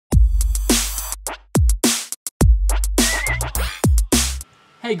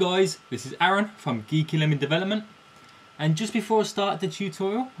Hey guys, this is Aaron from Geeky Development, and just before I start the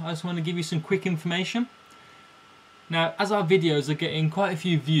tutorial I just want to give you some quick information. Now, as our videos are getting quite a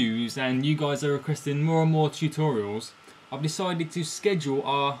few views and you guys are requesting more and more tutorials, I've decided to schedule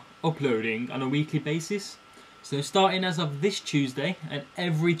our uploading on a weekly basis. So starting as of this Tuesday and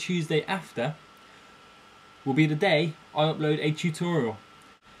every Tuesday after will be the day I upload a tutorial.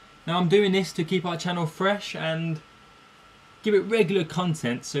 Now I'm doing this to keep our channel fresh and give it regular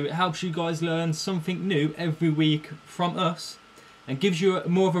content, so it helps you guys learn something new every week from us and gives you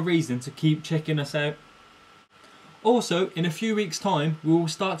more of a reason to keep checking us out. Also, in a few weeks time we will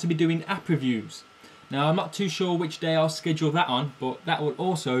start to be doing app reviews. Now I'm not too sure which day I'll schedule that on, but that will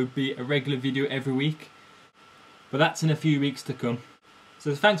also be a regular video every week. But that's in a few weeks to come.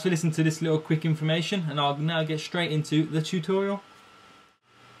 So thanks for listening to this little quick information, and I'll now get straight into the tutorial.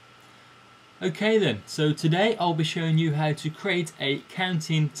 Okay then, so today I'll be showing you how to create a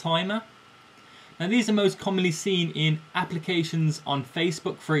counting timer. Now these are most commonly seen in applications on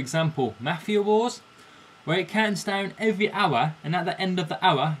Facebook, for example Mafia Wars, where it counts down every hour and at the end of the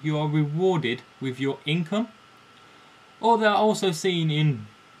hour you are rewarded with your income. Or they are also seen in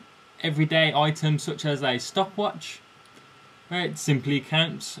everyday items such as a stopwatch, where it simply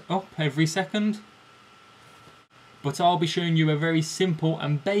counts up every second. But I'll be showing you a very simple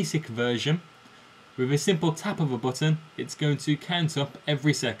and basic version. With a simple tap of a button, it's going to count up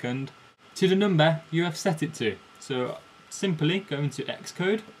every second to the number you have set it to. So simply go into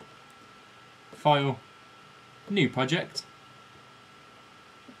XCode, File, New Project.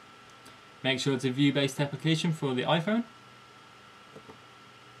 Make sure it's a view-based application for the iPhone.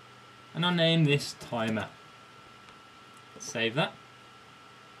 And I'll name this timer. Save that.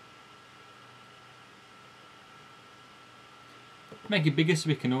 Make it bigger so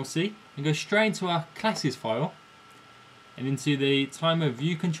we can all see, and go straight into our classes file and into the timer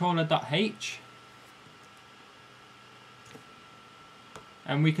view controller.h,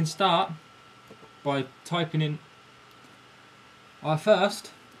 and we can start by typing in our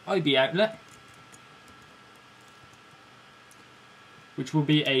first IB outlet, which will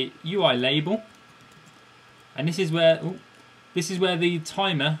be a UI label, and this is where the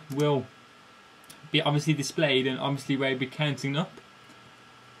timer will be obviously displayed and obviously where it'll be counting up,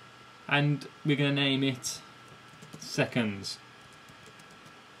 and we're going to name it seconds,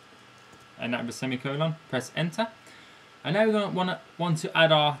 and that with a semicolon. Press enter, and now we're going to want to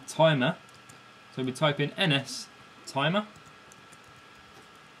add our timer, so we type in ns timer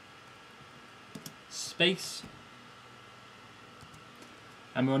space,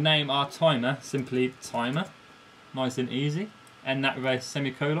 and we'll name our timer simply timer, nice and easy, and that with a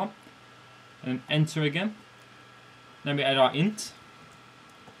semicolon, and enter again. Then we add our int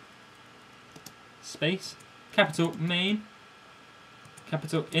space capital main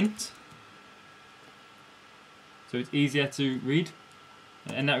capital int, so it's easier to read,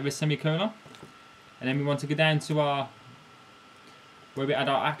 and that with a semicolon. And then we want to go down to our where we add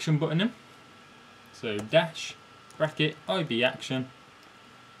our action button in, so dash bracket IB action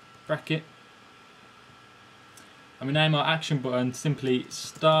bracket, and we name our action button simply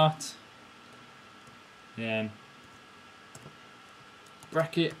start, then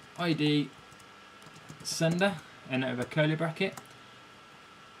bracket ID sender, and out of a curly bracket,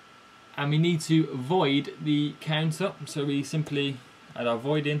 and we need to void the counter, so we simply add our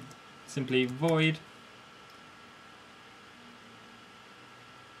void in, simply void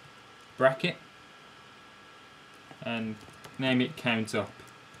bracket and name it count up.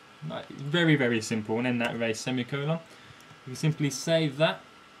 Like, very simple, and then that with a semicolon. We simply save that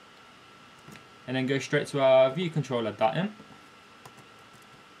and then go straight to our view controller.m,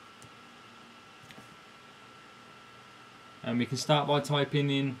 and we can start by typing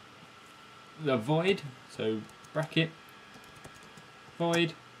in the void, so bracket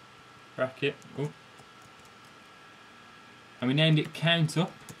void bracket, and we named it count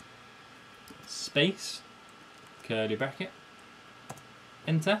up space curly bracket,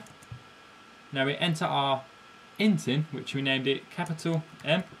 enter. Now we enter our int in, which we named it capital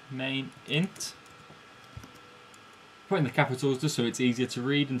M main int, putting the capitals just so it's easier to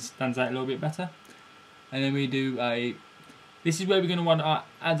read and stands out a little bit better. And then we do this is where we're going to want to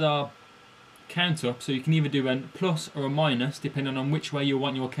add our count up, so you can either do a plus or a minus depending on which way you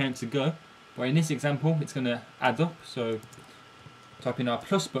want your count to go. But in this example it's going to add up, so type in our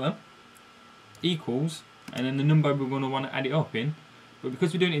plus button equals, and then the number we're going to want to add it up in. But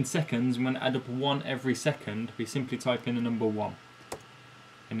because we're doing it in seconds, we're going to add up 1 every second. We simply type in the number 1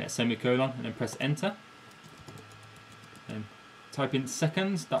 and that semicolon, and then press enter. And type in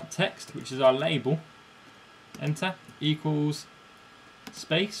seconds.text, which is our label, enter, equals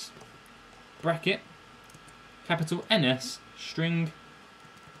space, bracket, capital NS, string,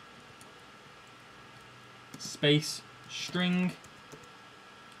 space, string,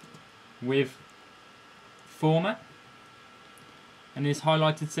 with format. And this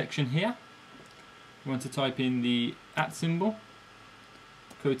highlighted section here, we want to type in the @ symbol,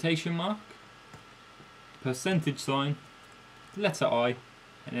 quotation mark, percentage sign, letter I,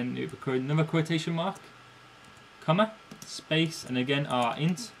 and then another quotation mark, comma, space, and again our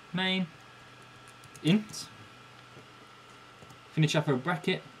int main, int, finish up a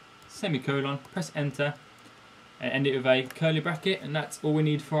bracket, semicolon, press enter, and end it with a curly bracket, and that's all we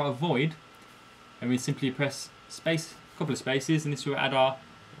need for our void. And we simply press space, a couple of spaces, and this will add our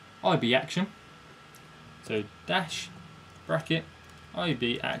IB action. So dash, bracket,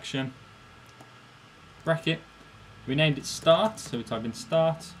 IB action, bracket. We named it start, so we type in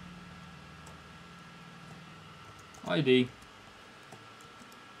start, ID,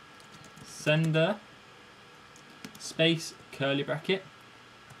 sender, space, curly bracket,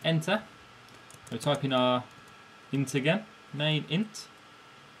 enter. We type in our int again, main int,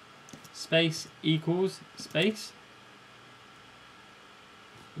 space equals space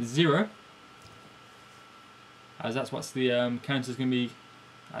 0, as that's what's the counter's going to be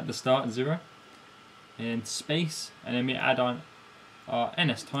at the start, 0, and space, and then we add on our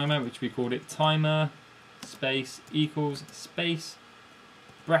NS timer, which we called it timer, space equals space,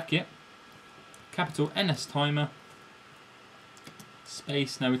 bracket, capital NS timer,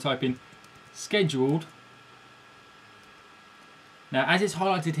 space. Now we type in scheduled. Now as it's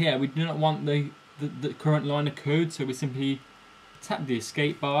highlighted here, we do not want the current line of code, so we simply tap the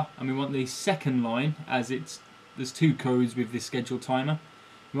escape bar, and we want the second line, as there's two codes with this scheduled timer.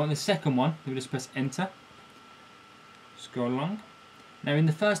 We want the second one, we just press enter, scroll along. Now in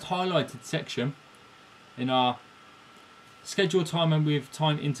the first highlighted section, in our scheduled timer with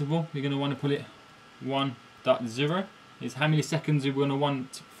time interval, we're going to want to put it 1.0, is how many seconds we're going to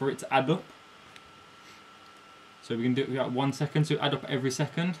want for it to add up. So we can do it at 1 second, so add up every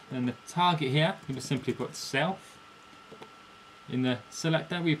second. Then the target here, we just simply put self. In the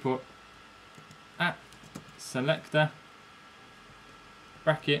selector, we put @ selector,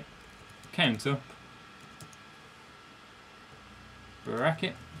 bracket, counter,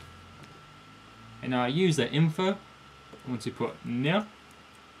 bracket. In our user info, we want to put nil.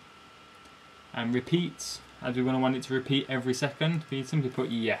 And repeats, as we're going to want it to repeat every second, we simply put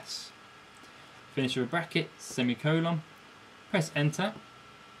yes. Finish with a bracket, semicolon, press enter,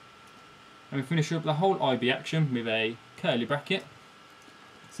 and we finish up the whole IB action with a curly bracket.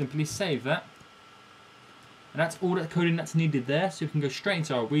 Simply save that, and that's all that coding that's needed there. So we can go straight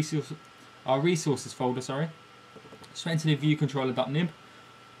into our resources folder, straight into the viewcontroller.nib.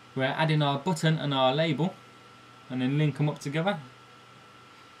 We're adding our button and our label, and then link them up together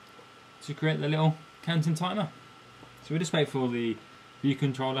to create the little counting timer. So we just wait for the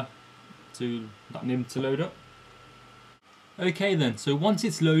viewcontroller .nib to load up. Okay then, so once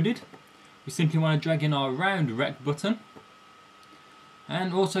it's loaded, we simply want to drag in our round rect button,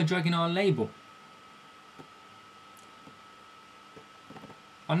 and also drag in our label.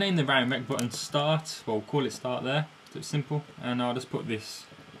 I'll name the round rect button start, well, we'll call it start there, so it's simple, and I'll just put this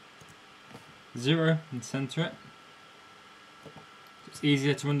 0 and center it, so it's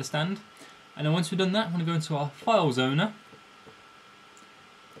easier to understand. And then once we've done that, I'm going to go into our files owner,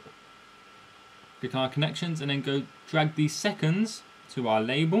 click on our connections, and then go drag these seconds to our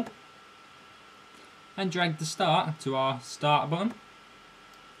label, and drag the start to our start button,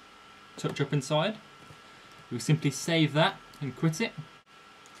 touch up inside. We simply save that and quit it,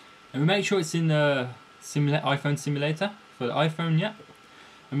 and we make sure it's in the iPhone simulator for the iPhone, yeah.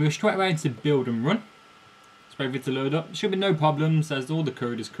 And we'll straight away into build and run. Just wait for it to load up. Should be no problems as all the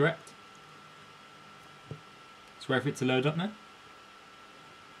code is correct. Just wait for it to load up now.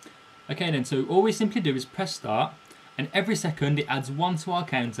 Okay then, so all we simply do is press start, and every second it adds 1 to our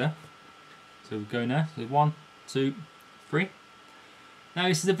counter. So we go now, so 1, 2, 3. Now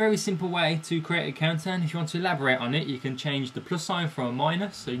this is a very simple way to create a counter, and if you want to elaborate on it, you can change the plus sign for a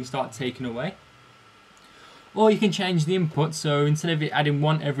minus, so you can start taking away. Or you can change the input, so instead of it adding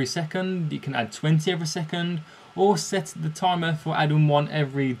 1 every second, you can add 20 every second, or set the timer for adding 1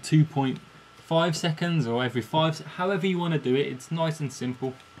 every 2.5 seconds, or every 5, however you want to do it. It's nice and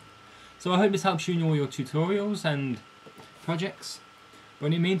simple. So I hope this helps you in all your tutorials and projects. But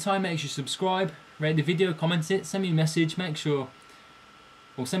in the meantime, make sure you subscribe, rate the video, comment it, send me a message, send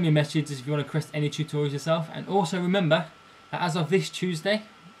me a message if you want to request any tutorials yourself. And also remember that as of this Tuesday,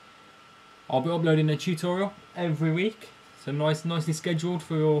 I'll be uploading a tutorial every week. So nicely scheduled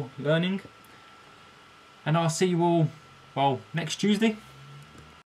for your learning. And I'll see you all well, next Tuesday.